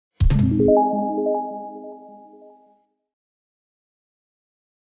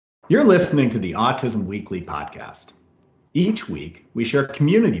You're listening to the Autism Weekly podcast. Each week, we share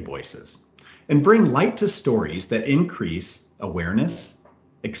community voices and bring light to stories that increase awareness,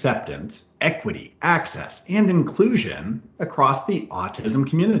 acceptance, equity, access, and inclusion across the autism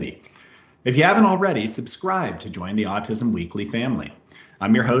community. If you haven't already, subscribe to join the Autism Weekly family.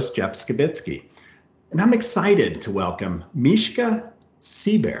 I'm your host, Jeff Skibitsky, and I'm excited to welcome Mishka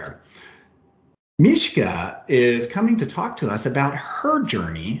Seabear. Mishka is coming to talk to us about her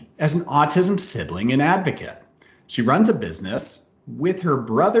journey as an autism sibling and advocate. She runs a business with her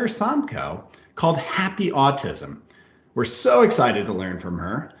brother Samko called Happy Autism. We're so excited to learn from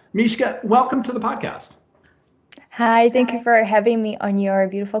her. Mishka, welcome to the podcast. Hi, thank you for having me on your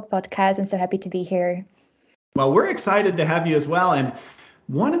beautiful podcast. I'm so happy to be here. Well, we're excited to have you as well. And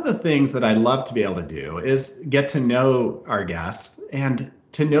one of the things that I love to be able to do is get to know our guests and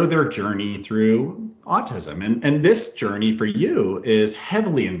to know their journey through autism. And this journey for you is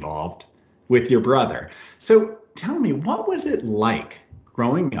heavily involved with your brother. So tell me, what was it like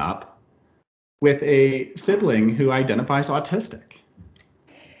growing up with a sibling who identifies autistic?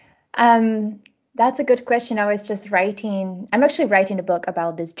 That's a good question. I'm actually writing a book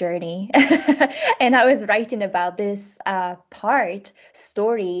about this journey. And I was writing about this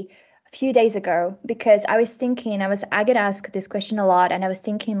story a few days ago because I get asked this question a lot, and I was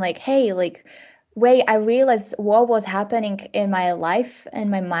thinking I realized what was happening in my life, in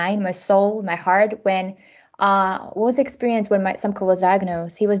my mind, my soul, my heart when what was the experience when Samko was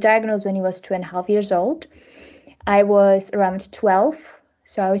diagnosed. He was diagnosed when he was 2.5 years old. I was around 12,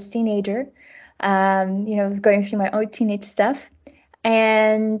 so I was a teenager, going through my own teenage stuff.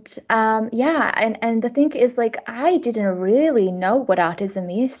 And and the thing is, I didn't really know what autism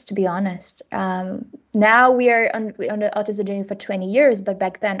is, to be honest. Now we are on the autism journey for 20 years, but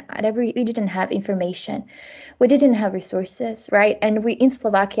back then we didn't have information. We didn't have resources, right? And we in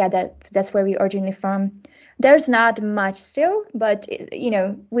Slovakia, that's where we originally from. There's not much still, but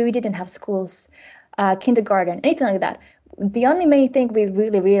we didn't have schools, kindergarten, anything like that. The only main thing we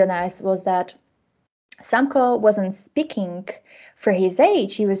really realized was that Samko wasn't speaking for his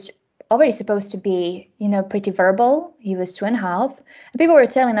age. He was already supposed to be, pretty verbal. He was 2.5. And people were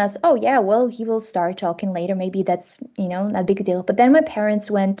telling us, oh, yeah, well, he will start talking later. Maybe that's, not a big deal. But then my parents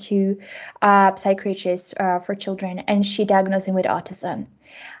went to a psychiatrist for children, and she diagnosed him with autism.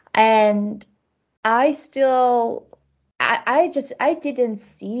 And I didn't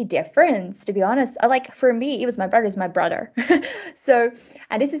see difference, to be honest. For me, it was my brother's my brother. So,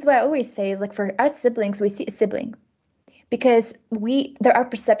 and this is why I always say, for us siblings, we see a sibling because our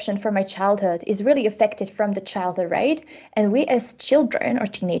perception from our childhood is really affected from the childhood, right? And we as children or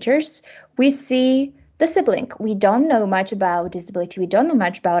teenagers, we see the sibling. We don't know much about disability. We don't know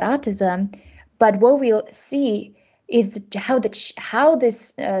much about autism, but what we'll see is how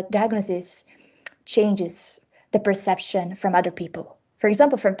this diagnosis changes the perception from other people. For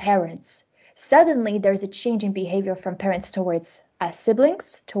example, from parents. Suddenly, there's a change in behavior from parents towards us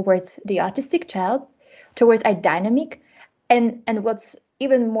siblings, towards the autistic child, towards our dynamic. And what's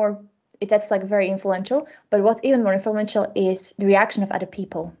even more, that's very influential, but what's even more influential is the reaction of other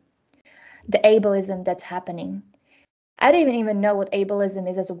people. The ableism that's happening. I didn't even know what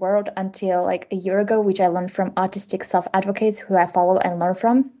ableism is as a word until a year ago, which I learned from autistic self-advocates who I follow and learn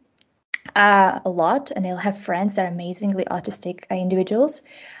from a lot. And I'll have friends that are amazingly autistic individuals.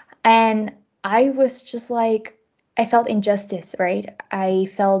 And I was just I felt injustice, right? I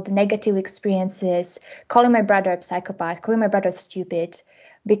felt negative experiences, calling my brother a psychopath, calling my brother stupid,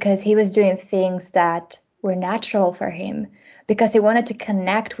 because he was doing things that were natural for him, because he wanted to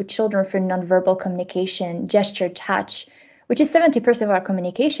connect with children through nonverbal communication, gesture, touch, which is 70% of our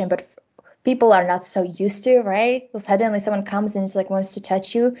communication, but people are not so used to, right? Well, suddenly someone comes and just wants to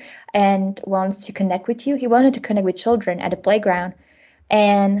touch you and wants to connect with you. He wanted to connect with children at a playground,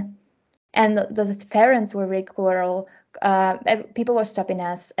 and the parents were really cruel. People were stopping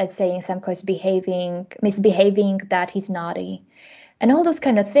us and saying Samko is misbehaving, that he's naughty, and all those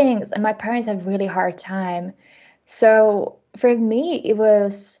kind of things. And my parents had a really hard time. So for me, it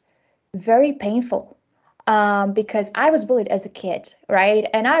was very painful because I was bullied as a kid, right?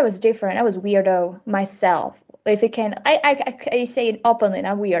 And I was different. I was weirdo myself. If you can, I say it openly,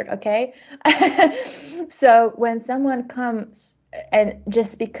 I'm weird, okay? So when someone comes, and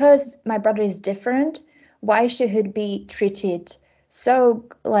just because my brother is different, why should he be treated so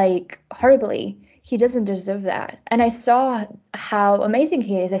horribly? He doesn't deserve that. And I saw how amazing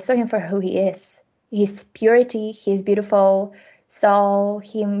he is. I saw him for who he is. His purity, his beautiful soul,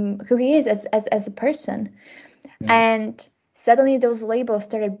 him who he is as a person. Yeah. And suddenly those labels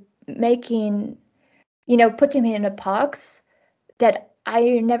started making, putting him in a box that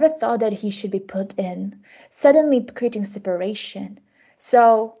I never thought that he should be put in, suddenly creating separation.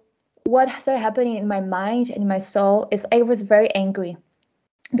 So what started happening in my mind and in my soul is I was very angry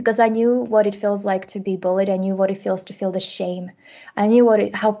because I knew what it feels like to be bullied. I knew what it feels to feel the shame. I knew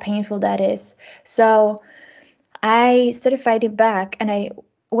how painful that is. So I started fighting back, and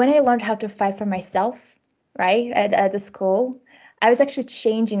when I learned how to fight for myself, right, at the school, I was actually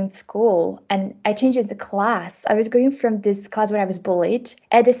changing school, and I changed the class. I was going from this class where I was bullied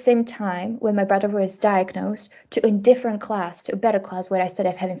at the same time when my brother was diagnosed to a different class, to a better class where I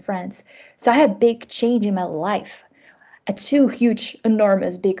started having friends. So I had a big change in my life, two huge,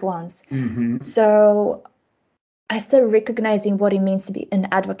 enormous, big ones. Mm-hmm. So I started recognizing what it means to be an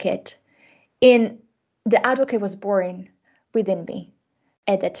advocate. The advocate was born within me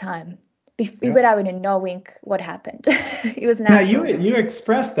at that time, without even knowing what happened. It was Now natural. you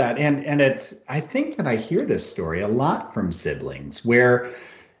expressed that, and it's, I think that I hear this story a lot from siblings where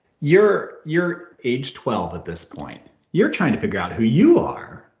you're age 12 at this point. You're trying to figure out who you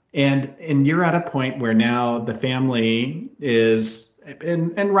are, and you're at a point where now the family is,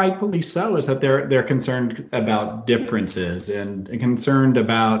 and rightfully so, is that they're concerned about differences and concerned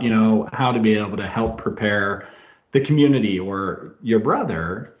about, how to be able to help prepare the community or your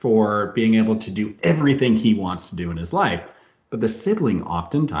brother for being able to do everything he wants to do in his life. But the sibling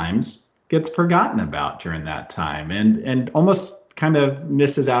oftentimes gets forgotten about during that time, and almost kind of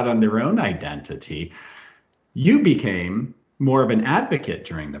misses out on their own identity. You became more of an advocate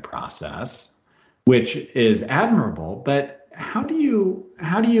during the process, which is admirable, but how do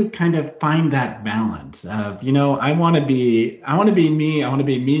you kind of find that balance of, I want to be me, I want to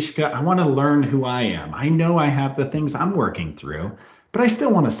be Mishka, I want to learn who I am. I know I have the things I'm working through, but I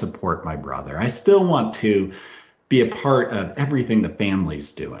still want to support my brother. I still want to be a part of everything the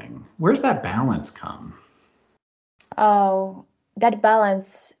family's doing. Where's that balance come? Oh, that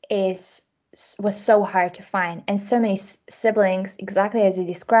balance was so hard to find, and so many siblings, exactly as you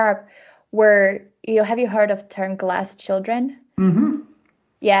described, were have you heard of term glass children? Mm-hmm.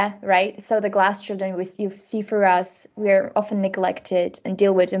 Yeah, right. So the glass children you see for us, we're often neglected and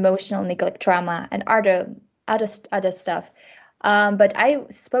deal with emotional neglect, trauma, and other stuff. But I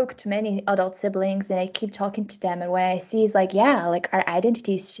spoke to many adult siblings, and I keep talking to them, and what I see is like, yeah, like our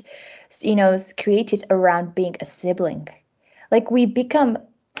identities, is created around being a sibling. Like we become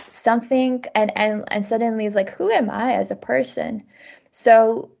something, and suddenly it's like, who am I as a person?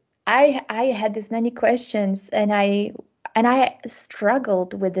 So I had this many questions, and I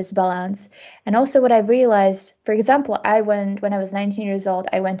struggled with this balance. And also what I realized, for example, when I was 19 years old,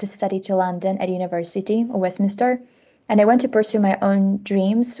 I went to study to London at university of Westminster, and I went to pursue my own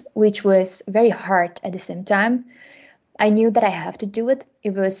dreams, which was very hard at the same time. I knew that I have to do it.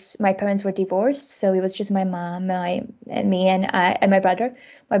 It was my parents were divorced, so it was just my mom, and me, and my brother.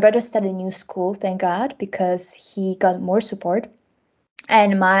 My brother started a new school, thank God, because he got more support.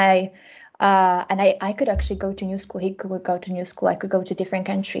 And I could actually go to new school. He could go to new school. I could go to different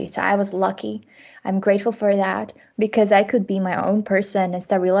countries. So I was lucky. I'm grateful for that because I could be my own person and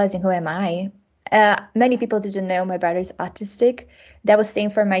start realizing who am I. Many people didn't know my brother's autistic. That was same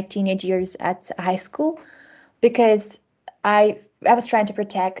for my teenage years at high school because I was trying to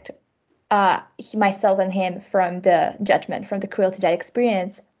protect myself and him from the judgment, from the cruelty that I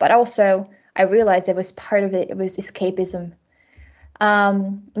experienced. But also, I realized it was part of it. It was escapism,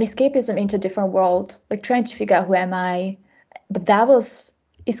 an escapism into a different world, like trying to figure out who am I. But that was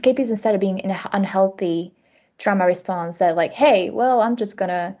escapism instead of being an unhealthy trauma response that like, hey, well, I'm just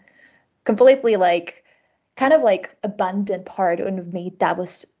gonna completely like kind of like abandon part of me that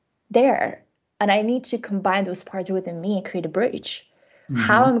was there. And I need to combine those parts within me and create a bridge.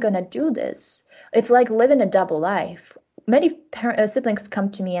 How Mm-hmm. I'm gonna do this? It's like living a double life. Many siblings come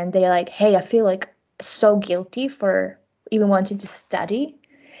to me and they're like, hey, I feel like so guilty for even wanting to study.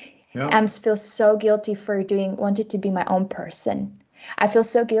 Yeah. I feel so guilty for wanting to be my own person. I feel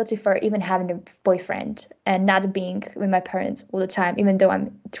so guilty for even having a boyfriend and not being with my parents all the time, even though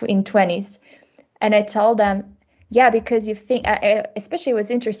I'm in 20s. And I tell them, yeah, because you think, especially what's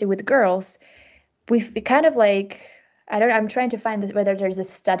interesting with girls, we kind of like, I'm trying to find whether there's a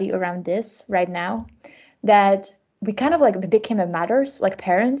study around this right now that we kind of like became a matters, like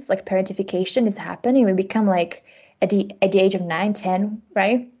parents, like parentification is happening. We become like at the age of 9, 10,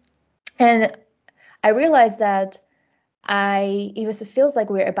 right? And I realized that it feels like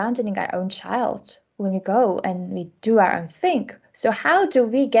we're abandoning our own child when we go and we do our own thing. So how do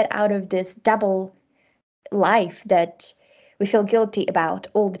we get out of this double life that we feel guilty about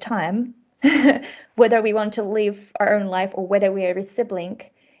all the time, whether we want to live our own life or whether we are a sibling?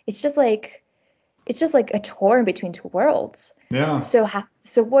 it's just like a torn between two worlds. Yeah.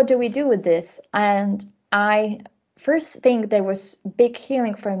 So what do we do with this? And I first thing that was big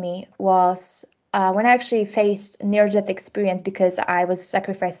healing for me was when I actually faced near-death experience, because I was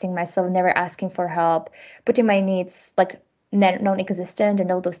sacrificing myself, never asking for help, putting my needs like non-existent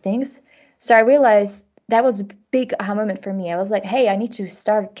and all those things. So I realized that was a big aha moment for me. I was like, hey, I need to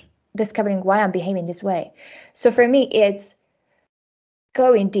start discovering why I'm behaving this way. So for me, it's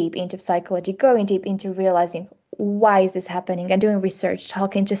going deep into psychology, going deep into realizing why is this happening, and doing research,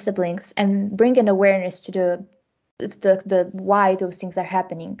 talking to siblings, and bringing awareness to the why those things are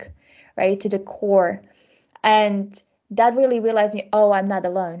happening, right, to the core. And that really realized me, oh, I'm not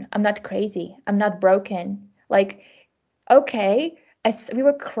alone, I'm not crazy, I'm not broken. Like, okay, we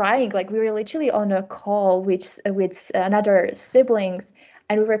were crying, like we were literally on a call with another siblings,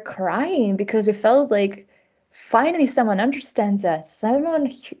 and we were crying because we felt like finally someone understands us, so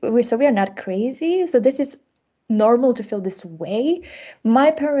we are not crazy, so this is normal to feel this way.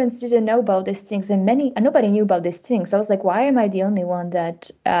 My parents didn't know about these things, and nobody knew about these things. I was like, why am I the only one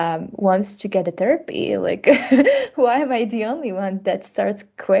that wants to get a therapy? Like, why am I the only one that starts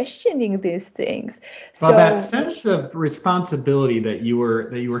questioning these things? Well, that sense of responsibility that you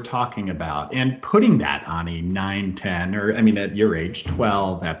were talking about, and putting that on a 9, 10, or I mean at your age,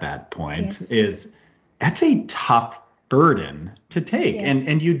 12 at that point, yes. That's a tough burden to take. Yes.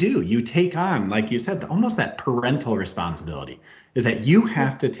 And you take on, like you said, almost that parental responsibility, is that you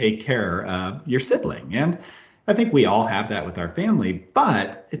have to take care of your sibling. And I think we all have that with our family,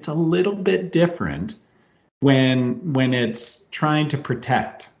 but it's a little bit different when it's trying to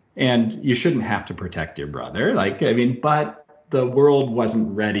protect. And you shouldn't have to protect your brother, like, I mean, but the world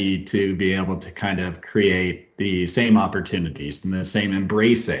wasn't ready to be able to kind of create the same opportunities and the same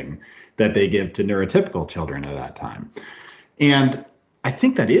embracing that they give to neurotypical children at that time. And I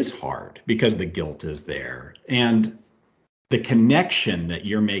think that is hard because the guilt is there. And the connection that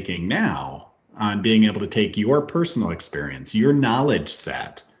you're making now on being able to take your personal experience, your knowledge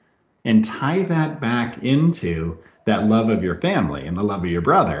set, and tie that back into that love of your family and the love of your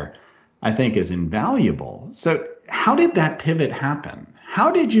brother, I think is invaluable. So how did that pivot happen? How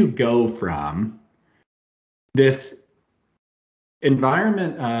did you go from this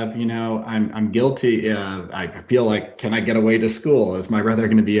environment of, I'm guilty, I feel like, can I get away to school? Is my brother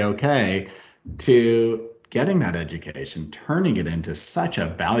going to be okay? To getting that education, turning it into such a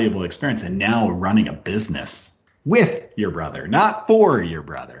valuable experience, and now running a business with your brother, not for your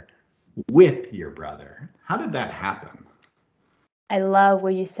brother, with your brother. How did that happen? I love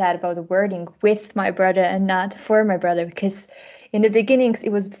what you said about the wording with my brother and not for my brother, because in the beginnings it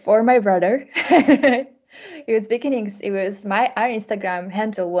was for my brother. It was our Instagram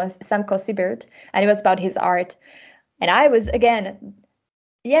handle was Samko Sibert, and it was about his art. And I was, again,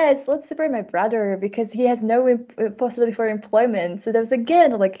 yes, let's support my brother because he has no possibility for employment. So there was,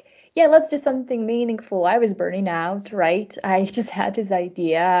 again, like, yeah, let's do something meaningful. I was burning out, right? I just had this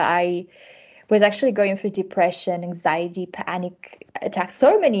idea. I was actually going through depression, anxiety, panic attacks,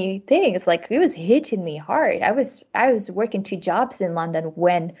 so many things. Like, it was hitting me hard. I was working 2 jobs in London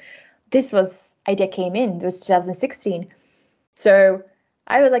when this idea came in. It was 2016. So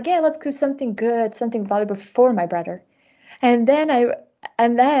I was like, yeah, let's do something good, something valuable for my brother. And then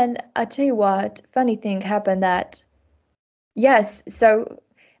I tell you what, funny thing happened that, yes, so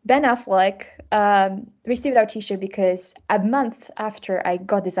Ben Affleck received our t-shirt because a month after I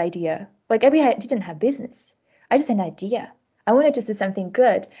got this idea, like, I didn't have business. I just had an idea. I wanted to do something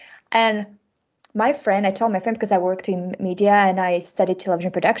good. And I told my friend, because I worked in media and I studied television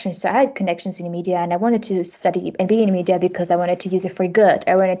production, so I had connections in media, and I wanted to study and be in media because I wanted to use it for good.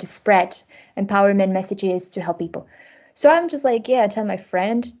 I wanted to spread empowerment messages to help people. So I'm just like, yeah, I tell my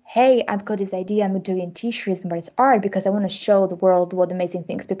friend, hey, I've got this idea. I'm doing t-shirts about this art because I want to show the world what amazing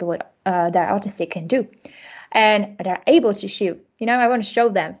things people that are autistic can do. And they're able to shoot. I want to show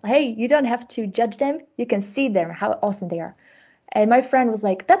them, hey, you don't have to judge them. You can see them, how awesome they are. And my friend was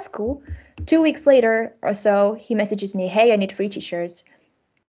like, that's cool. 2 weeks later or so, he messages me, hey, I need free t-shirts.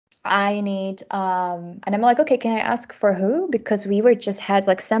 I need, and I'm like, okay, can I ask for who? Because we just had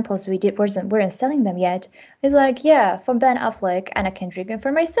like samples, weren't selling them yet. He's like, yeah, from Ben Affleck, and I can drink them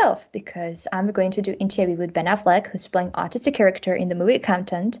for myself because I'm going to do interview with Ben Affleck, who's playing autistic character in the movie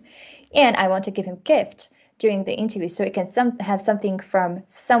Accountant, and I want to give him gift during the interview so it can have something from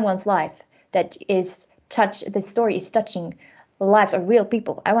someone's life that is the story is touching the lives of real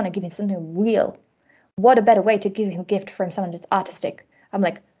people. I want to give him something real. What a better way to give him a gift from someone that's autistic?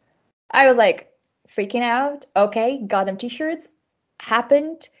 I was like freaking out. Okay, got them t-shirts.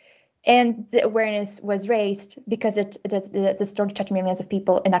 Happened. And the awareness was raised because the story touched millions of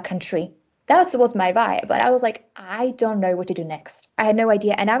people in our country. That was my vibe. But I was like, I don't know what to do next. I had no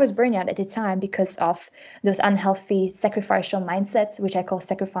idea. And I was burning out at the time because of those unhealthy sacrificial mindsets, which I call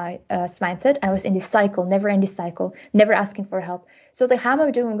sacrifice mindset. And I was in this cycle, never in this cycle, never asking for help. So I was like, how am I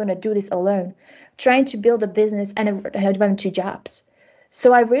doing? I'm going to do this alone, trying to build a business, and I had 2 jobs.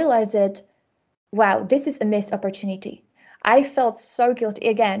 So I realized that, wow, this is a missed opportunity. I felt so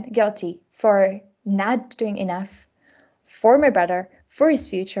guilty for not doing enough for my brother, for his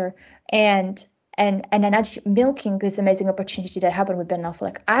future, and not milking this amazing opportunity that happened with Ben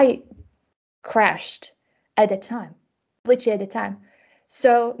Affleck. I crashed at the time, literally at the time.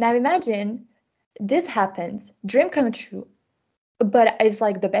 So now imagine this happens, dream come true, but it's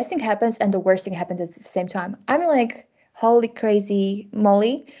like the best thing happens and the worst thing happens at the same time. I'm like, holy crazy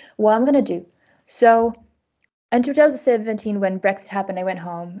moly, what I'm gonna do? So in 2017, when Brexit happened, I went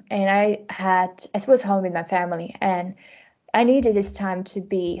home and I was home with my family, and I needed this time to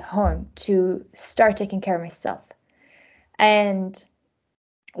be home to start taking care of myself. And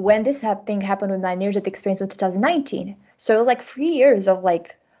when this thing happened with my near-death experience in 2019, so it was like 3 years of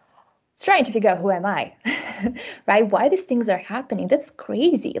like trying to figure out who am I, right? Why these things are happening? That's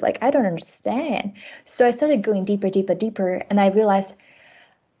crazy. Like, I don't understand. So I started going deeper, and I realized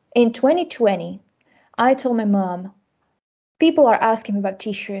in 2020, I told my mom, people are asking me about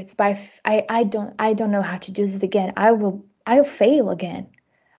t-shirts, but I don't know how to do this again. I'll fail again.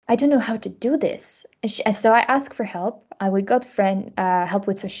 I don't know how to do this. So I asked for help. We got help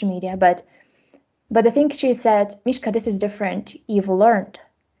with social media, but the thing she said, Mishka, this is different. You've learned.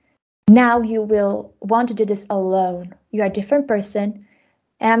 Now you will want to do this alone. You are a different person,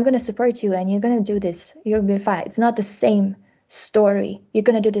 and I'm going to support you, and you're going to do this. You'll be fine. It's not the same story. You're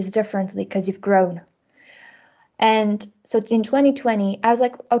going to do this differently because you've grown. And so in 2020, I was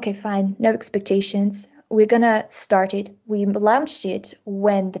like, okay, fine, no expectations. We're going to start it. We launched it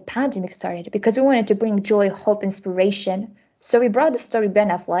when the pandemic started because we wanted to bring joy, hope, inspiration. So we brought the story Ben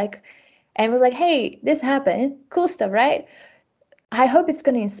Affleck, and we're like, hey, this happened. Cool stuff, right? I hope it's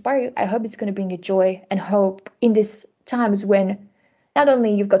going to inspire you. I hope it's going to bring you joy and hope in these times when not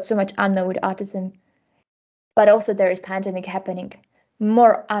only you've got so much unknown with autism, but also there is pandemic happening,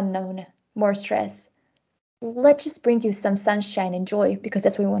 more unknown, more stress. Let's just bring you some sunshine and joy because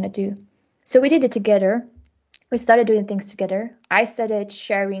that's what we want to do. So we did it together. We started doing things together. I started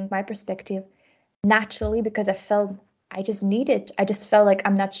sharing my perspective naturally because I felt I just felt like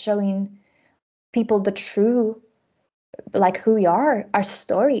I'm not showing people the true, like who we are, our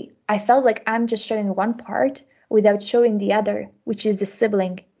story. I felt like I'm just showing one part without showing the other, which is the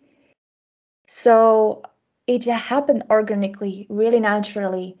sibling. So it happened organically, really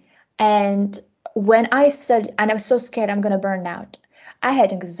naturally. And when I said, and I was so scared I'm going to burn out, I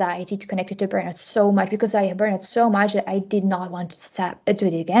had anxiety to connect it to burnout so much because I burned out so much that I did not want to do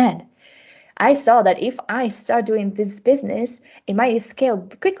it again. I saw that if I start doing this business, it might scale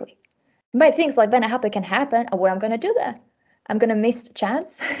quickly. But things like Ben Affleck can happen, or what I'm going to do that. I'm going to miss the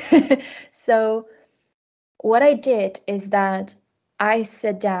chance. So what I did is that I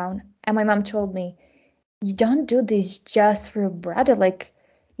sat down and my mom told me, you don't do this just for your brother. Like,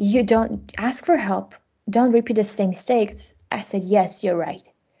 you don't ask for help. Don't repeat the same mistakes. I said, yes, you're right.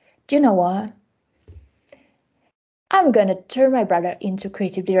 Do you know what? I'm going to turn my brother into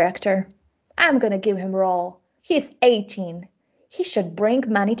creative director. I'm going to give him a role. He's 18. He should bring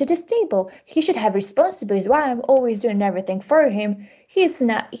money to this table. He should have responsibilities. Why I'm always doing everything for him? He's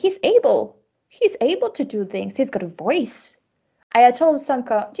able to do things. He's got a voice. I told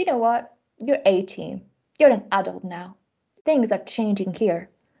Sanka, do you know what? You're 18. You're an adult now. Things are changing here,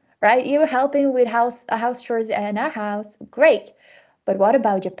 right? You're helping with house chores in our house. Great. But what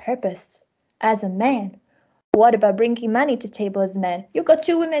about your purpose as a man? What about bringing money to table as a man? You've got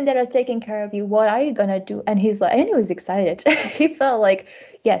 2 women that are taking care of you. What are you gonna do? And he's like, and he was excited. He felt like,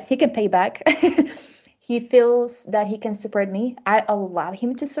 yes, he can pay back. He feels that he can support me. I allow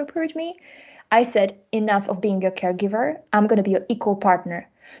him to support me. I said, enough of being your caregiver. I'm gonna be your equal partner.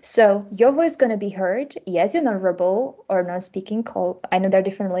 So your voice is gonna be heard. Yes, you're non-verbal or non-speaking. I know there are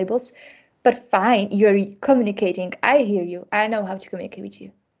different labels, but fine, you're communicating. I hear you. I know how to communicate with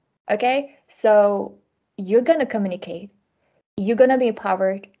you. Okay, so you're going to communicate, you're going to be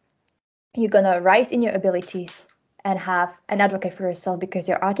empowered, you're going to rise in your abilities and have an advocate for yourself because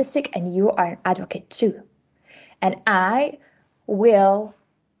you're autistic and you are an advocate too. And I will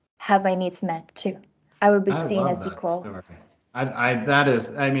have my needs met too. I will be seen as equal.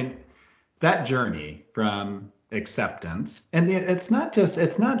 That journey from acceptance, and it's not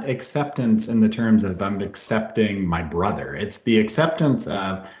acceptance in the terms of I'm accepting my brother. It's the acceptance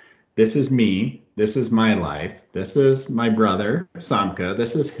of this is me, this is my life, this is my brother, Samka,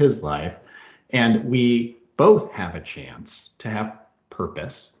 this is his life. And we both have a chance to have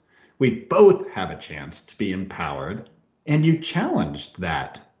purpose. We both have a chance to be empowered. And you challenged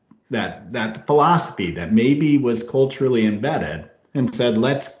that philosophy that maybe was culturally embedded and said,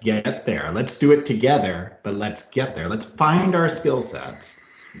 let's get there. Let's do it together, but let's get there. Let's find our skill sets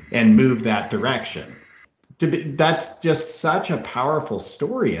and move that direction. That's just such a powerful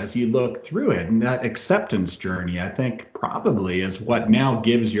story as you look through it. And that acceptance journey, I think, probably is what now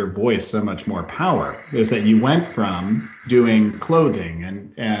gives your voice so much more power, is that you went from doing clothing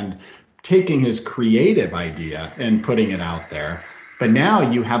and taking his creative idea and putting it out there. But now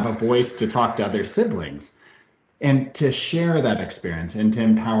you have a voice to talk to other siblings and to share that experience and to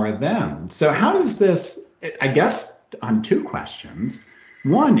empower them. So how does this, I guess, on two questions.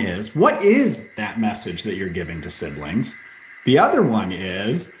 One is, what is that message that you're giving to siblings? The other one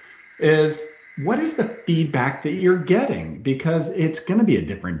is what is the feedback that you're getting? Because it's going to be a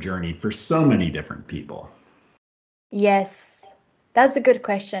different journey for so many different people. Yes, that's a good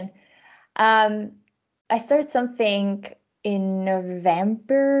question. I started something in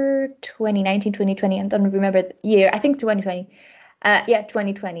November 2019, 2020. I don't remember the year. I think 2020.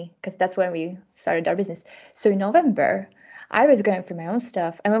 2020, because that's when we started our business. So in November, I was going through my own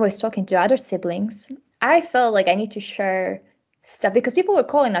stuff. And when I was talking to other siblings, I felt like I need to share stuff because people were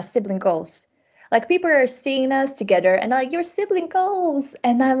calling us sibling goals. Like people are seeing us together and like, your sibling goals.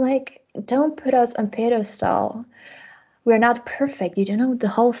 And I'm like, don't put us on pedestal. We're not perfect. You don't know the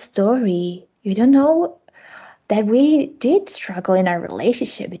whole story. You don't know that we did struggle in our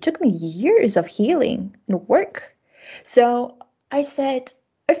relationship. It took me years of healing and work. So I said,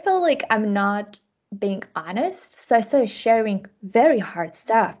 I felt like I'm not being honest. So I started sharing very hard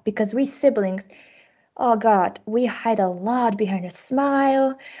stuff because we siblings, oh God, we hide a lot behind a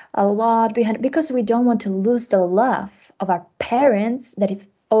smile, a lot behind, because we don't want to lose the love of our parents that is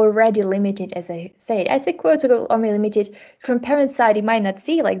already limited, as I said. I say quote unquote only limited. From parents' side, it might not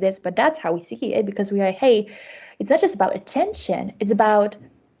see like this, but that's how we see it because we are, hey, it's not just about attention. It's about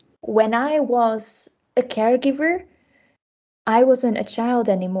when I was a caregiver, I wasn't a child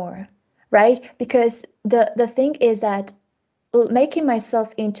anymore, right? Because the thing is that making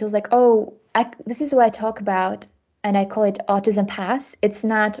myself into like, oh, this is what I talk about, and I call it autism pass. It's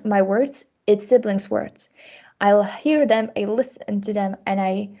not my words, it's siblings' words. I'll hear them, I listen to them, and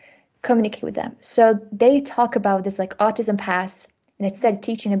I communicate with them. So they talk about this like autism pass, and I started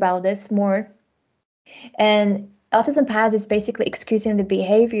teaching about this more. And autism pass is basically excusing the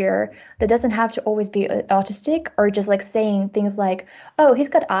behavior that doesn't have to always be autistic, or just like saying things like, oh, he's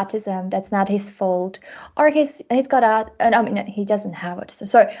got autism, that's not his fault, or he's got he doesn't have autism.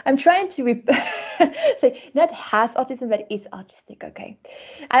 Sorry, I'm trying to say not has autism, but is autistic. Okay,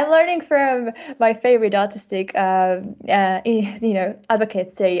 I'm learning from my favorite autistic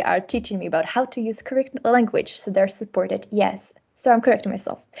advocates. They are teaching me about how to use correct language, so they're supported. Yes. So I'm correcting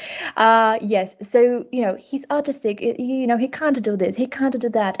myself. Yes. So, he's autistic. He can't do this. He can't do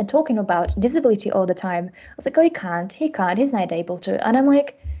that. And talking about disability all the time. I was like, oh, he can't. He's not able to. And I'm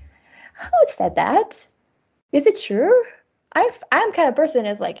like, who said that? Is it true? I'm kind of person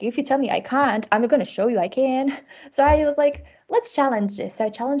is like, if you tell me I can't, I'm going to show you I can. So I was like, let's challenge this. So I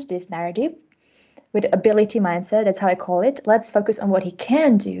challenged this narrative with ability mindset. That's how I call it. Let's focus on what he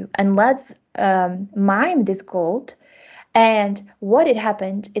can do. And let's mime this gold. And what had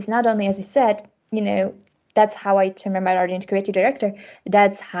happened is not only, as I said, that's how I remember our creative director.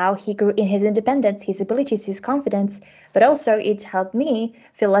 That's how he grew in his independence, his abilities, his confidence. But also it helped me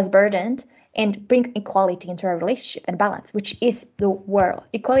feel less burdened and bring equality into our relationship and balance, which is the world.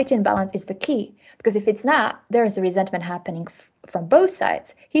 Equality and balance is the key. Because if it's not, there is a resentment happening from both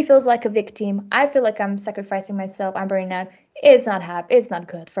sides. He feels like a victim. I feel like I'm sacrificing myself. I'm burning out. It's not happy. It's not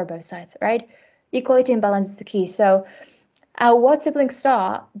good for both sides, right? Equality and balance is the key. So what siblings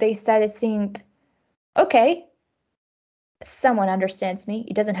saw, they started seeing, okay, someone understands me.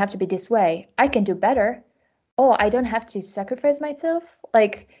 It doesn't have to be this way. I can do better. Oh, I don't have to sacrifice myself.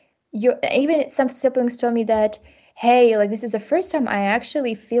 Like, even some siblings told me that, hey, like this is the first time I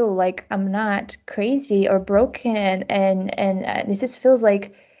actually feel like I'm not crazy or broken, and this just feels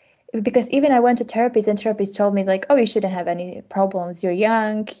like, because even I went to therapists and therapists told me like, oh, you shouldn't have any problems. You're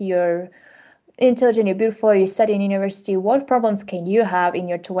young. You're intelligent, you're beautiful, you study in university, what problems can you have in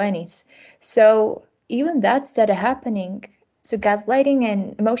your 20s? So even that started happening. So gaslighting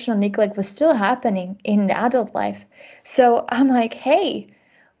and emotional neglect was still happening in the adult life. So I'm like, hey,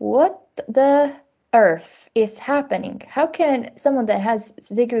 what the earth is happening? How can someone that has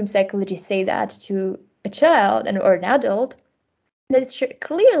a degree in psychology say that to a child or an adult? That's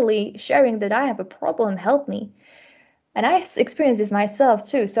clearly sharing that I have a problem helped me. And I experienced this myself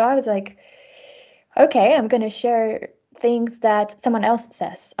too. So I was like, okay, I'm going to share things that someone else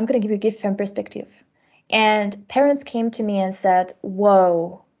says. I'm going to give you a different perspective. And parents came to me and said,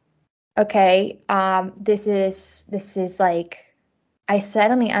 whoa, okay, this is like, I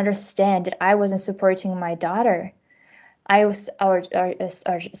suddenly understand that I wasn't supporting my daughter. I was our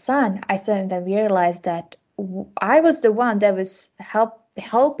son. I suddenly realized that I was the one that was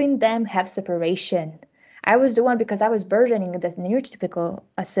helping them have separation. I was the one because I was burdening the neurotypical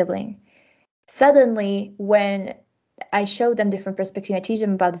sibling. Suddenly, when I show them different perspective, I teach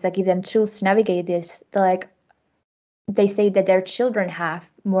them about this, I give them tools to navigate this. They say that their children have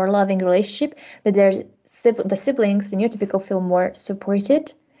more loving relationship, that the siblings, the neurotypical, feel more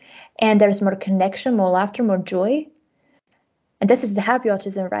supported, and there's more connection, more laughter, more joy. And this is the happy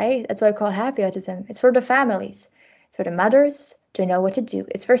autism, right? That's why I call it happy autism. It's for the families. It's for the mothers to know what to do.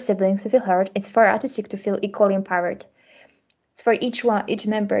 It's for siblings to feel heard. It's for autistic to feel equally empowered. It's for each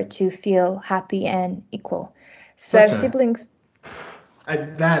member to feel happy and equal. So siblings.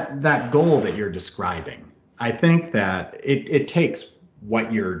 That goal that you're describing, I think that it takes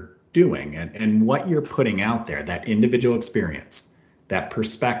what you're doing and what you're putting out there, that individual experience, that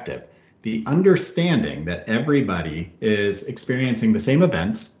perspective, the understanding that everybody is experiencing the same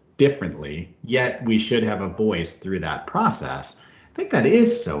events differently, yet we should have a voice through that process. I think that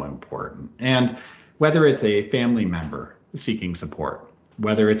is so important. And whether it's a family member seeking support,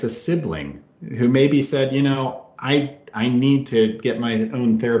 whether it's a sibling who maybe said, I need to get my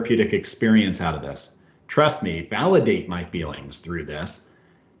own therapeutic experience out of this. Trust me, validate my feelings through this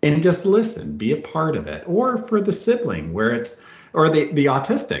and just listen, be a part of it. Or for the sibling or the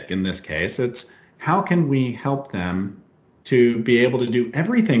autistic in this case, it's how can we help them to be able to do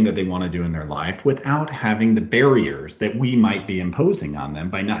everything that they want to do in their life without having the barriers that we might be imposing on them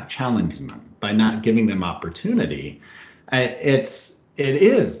by not challenging them, by not giving them opportunity. It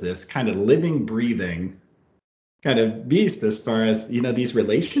is this kind of living, breathing kind of beast as far as, these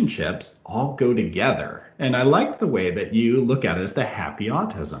relationships all go together. And I like the way that you look at it as the happy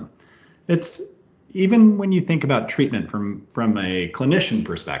autism. It's even when you think about treatment from a clinician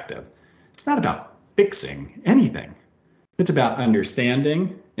perspective, it's not about fixing anything. It's about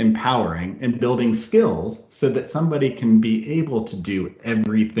understanding, empowering, and building skills so that somebody can be able to do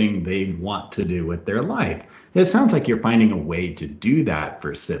everything they want to do with their life. It sounds like you're finding a way to do that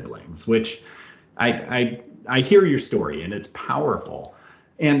for siblings, which I hear your story and it's powerful.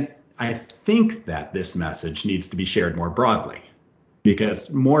 And I think that this message needs to be shared more broadly because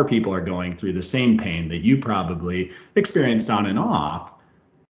more people are going through the same pain that you probably experienced on and off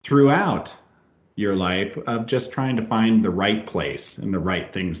throughout your life of just trying to find the right place and the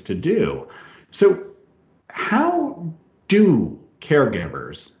right things to do. So how do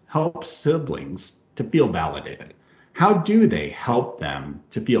caregivers help siblings to feel validated? How do they help them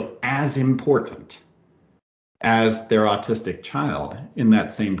to feel as important as their autistic child in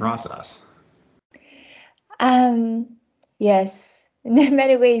that same process? Yes, in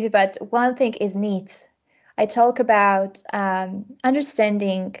many ways, but one thing is needs. I talk about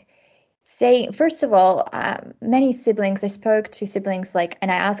understanding, saying, first of all, many siblings, I spoke to siblings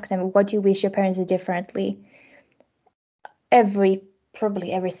and I asked them, what do you wish your parents did differently?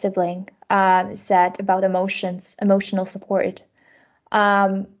 Probably every sibling said about emotional support.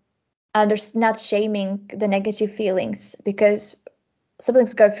 Not shaming the negative feelings because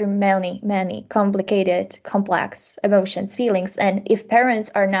siblings go through many complicated, complex emotions, feelings. And if parents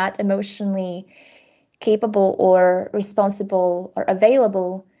are not emotionally capable or responsible or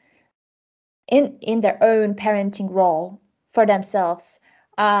available in their own parenting role for themselves,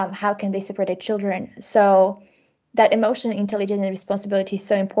 how can they support their children? So that emotional intelligence and responsibility is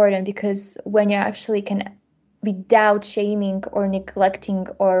so important because when you actually can, without shaming or neglecting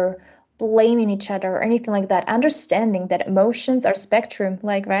or blaming each other or anything like that, understanding that emotions are spectrum,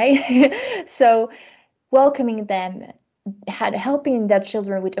 right? So welcoming them, helping their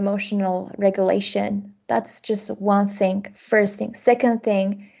children with emotional regulation, that's just one thing. First thing. Second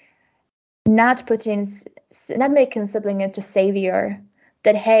thing, not making sibling into savior.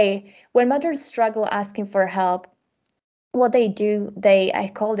 That, hey, when mothers struggle asking for help, what they do, I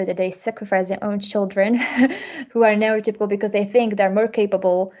called it that they sacrifice their own children who are neurotypical because they think they're more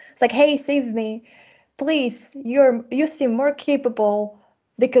capable. It's like, hey, save me, please. You seem more capable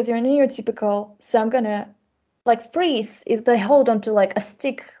because you're neurotypical, so I'm gonna freeze. If they hold onto a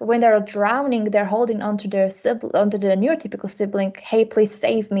stick when they're drowning, they're holding onto onto the neurotypical sibling. Hey, please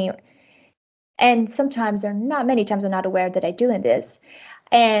save me. And many times they're not aware that I'm doing this.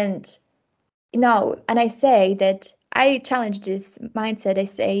 And I say that I challenge this mindset. I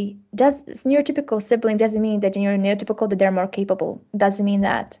say, does neurotypical sibling doesn't mean that you're neurotypical, that they're more capable. Doesn't mean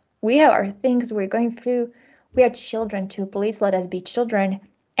that. We have our things we're going through. We are children too. Please let us be children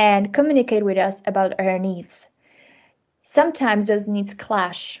and communicate with us about our needs. Sometimes those needs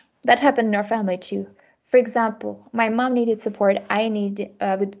clash. That happened in our family too. For example, my mom needed support. She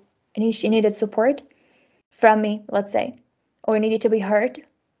needed support from me, let's say, or needed to be heard,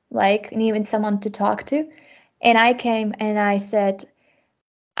 like needing someone to talk to. And I came and I said,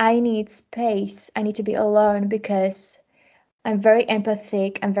 I need space. I need to be alone because I'm very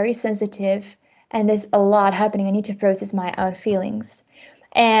empathic, I'm very sensitive, and there's a lot happening. I need to process my own feelings.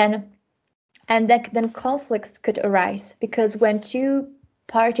 And then conflicts could arise because when two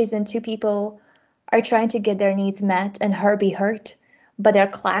parties and two people are trying to get their needs met and her be heard, but they're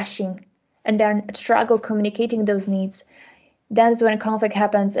clashing and they're struggle communicating those needs, that's when conflict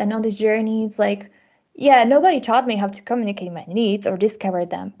happens. And on this journey, it's like, yeah, nobody taught me how to communicate my needs or discover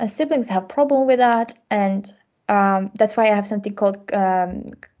them. And siblings have problem with that, and that's why I have something called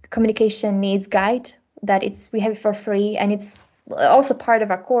communication needs guide. We have it for free, and it's also part of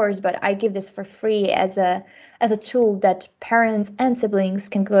our course. But I give this for free as a tool that parents and siblings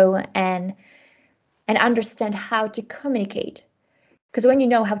can go and understand how to communicate. Because when you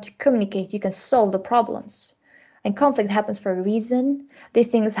know how to communicate, you can solve the problems. And conflict happens for a reason. These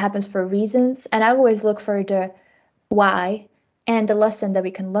things happen for reasons. And I always look for the why and the lesson that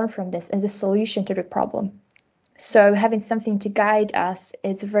we can learn from this as a solution to the problem. So having something to guide us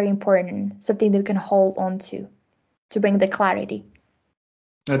is very important, something that we can hold on to bring the clarity.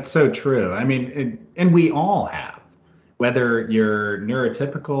 That's so true. I mean, and we all have, whether you're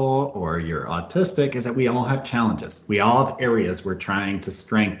neurotypical or you're autistic, is that we all have challenges. We all have areas we're trying to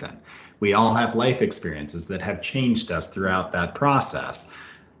strengthen. We all have life experiences that have changed us throughout that process.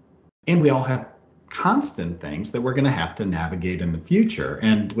 And we all have constant things that we're going to have to navigate in the future.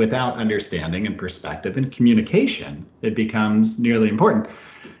 And without understanding and perspective and communication, it becomes nearly important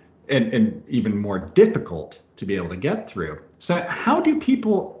and even more difficult to be able to get through. So how do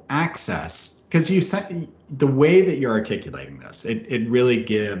people access, because you said the way that you're articulating this, it really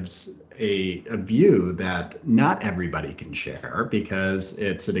gives a view that not everybody can share because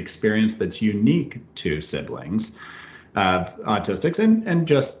it's an experience that's unique to siblings of autistics and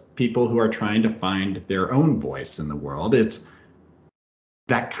just people who are trying to find their own voice in the world. It's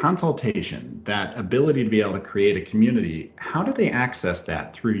that consultation, that ability to be able to create a community. How do they access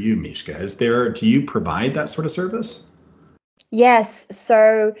that through you, Mishka? Do you provide that sort of service? Yes.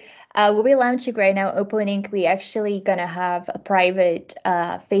 So we'll be launching right now, opening. We actually gonna have a private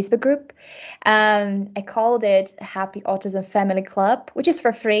Facebook group. I called it Happy Autism Family Club, which is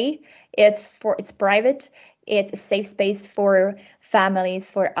for free. It's private. It's a safe space for families,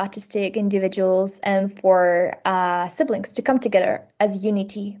 for autistic individuals, and for siblings to come together as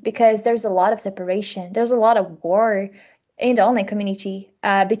unity, because there's a lot of separation. There's a lot of war in the online community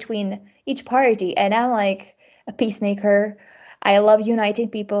between each party. And I'm like a peacemaker. I love uniting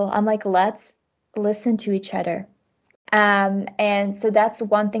people. I'm like, let's listen to each other. And so that's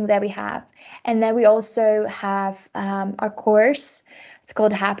one thing that we have. And then we also have our course. It's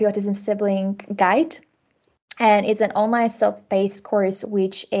called Happy Autism Sibling Guide. And it's an online self-paced course,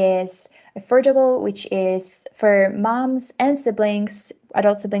 which is affordable, which is for moms and siblings,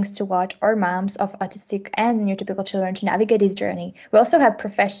 adult siblings to watch, or moms of autistic and neurotypical children to navigate this journey. We also have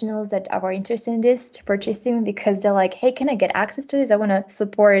professionals that are interested in this to purchasing because they're like, hey, can I get access to this? I want to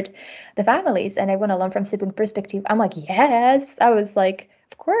support the families and I want to learn from sibling perspective. I'm like, yes. I was like,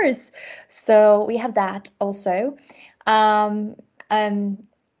 of course. So we have that also.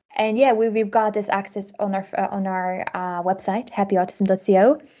 And yeah, we've got this access on our website,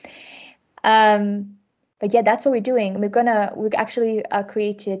 happyautism.co. But yeah, that's what we're doing. We actually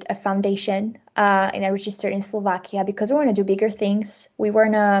created a foundation and I registered in Slovakia because we want to do bigger things. We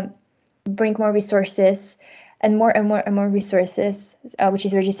want to bring more resources and more resources, which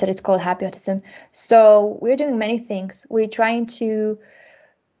is registered. It's called Happy Autism. So we're doing many things. We're trying to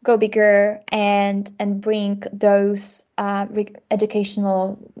go bigger and bring those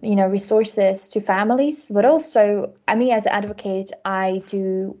educational resources to families, but also me as an advocate, I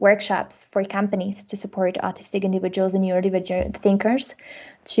do workshops for companies to support autistic individuals and neurodivergent thinkers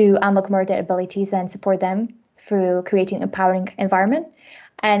to unlock more their abilities and support them through creating empowering environment.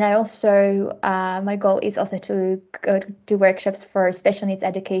 And I also my goal is also to go to do workshops for special needs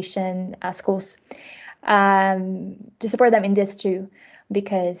education schools to support them in this too.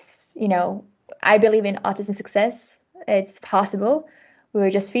 Because, I believe in autism success. It's possible. We were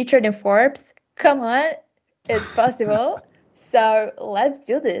just featured in Forbes. Come on, it's possible. So let's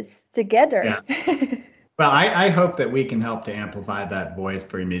do this together. Yeah. Well, I hope that we can help to amplify that voice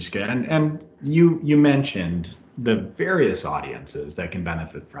for you, Mishka. And you mentioned the various audiences that can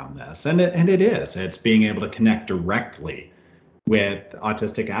benefit from this. And it's being able to connect directly with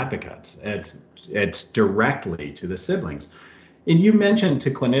autistic advocates. It's directly to the siblings. And you mentioned to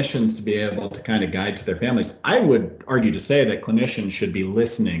clinicians to be able to kind of guide to their families. I would argue to say that clinicians should be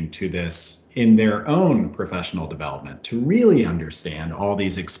listening to this in their own professional development to really understand all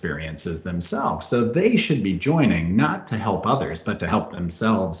these experiences themselves. So they should be joining, not to help others, but to help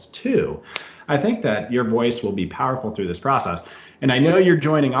themselves too. I think that your voice will be powerful through this process. And I know you're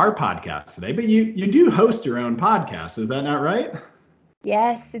joining our podcast today, but you do host your own podcast. Is that not right?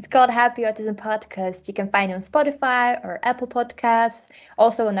 Yes, it's called Happy Autism Podcast. You can find it on Spotify or Apple Podcasts,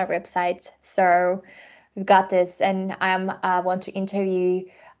 also on our website. So we've got this, and I want to interview.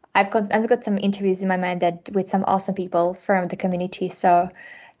 I've got some interviews in my mind with some awesome people from the community. So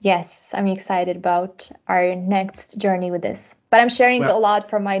yes, I'm excited about our next journey with this. But I'm sharing a lot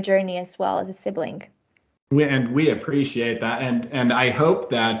from my journey as well as a sibling. We appreciate that, and I hope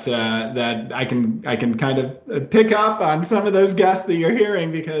that that I can kind of pick up on some of those guests that you're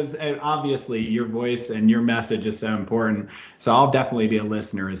hearing, because obviously your voice and your message is so important. So I'll definitely be a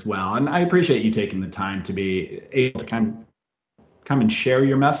listener as well, and I appreciate you taking the time to be able to come and share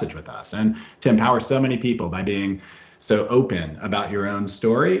your message with us and to empower so many people by being so open about your own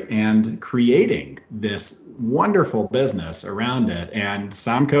story and creating this wonderful business around it. And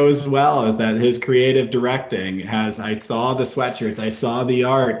Samko as well, is that his creative directing I saw the sweatshirts, I saw the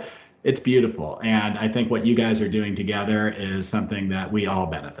art. It's beautiful. And I think what you guys are doing together is something that we all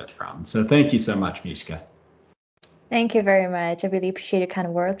benefit from. So thank you so much, Mishka. Thank you very much. I really appreciate your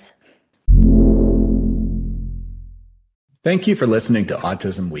kind words. Thank you for listening to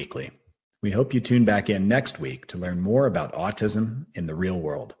Autism Weekly. We hope you tune back in next week to learn more about autism in the real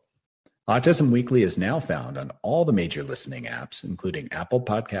world. Autism Weekly is now found on all the major listening apps, including Apple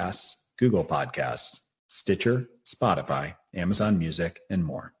Podcasts, Google Podcasts, Stitcher, Spotify, Amazon Music, and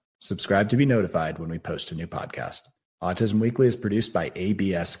more. Subscribe to be notified when we post a new podcast. Autism Weekly is produced by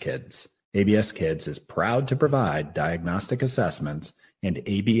ABS Kids. ABS Kids is proud to provide diagnostic assessments and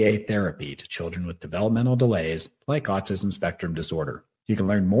ABA therapy to children with developmental delays like autism spectrum disorder. You can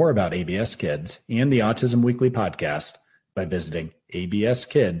learn more about ABS Kids and the Autism Weekly podcast by visiting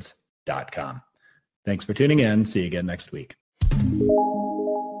abskids.com. Thanks for tuning in. See you again next week.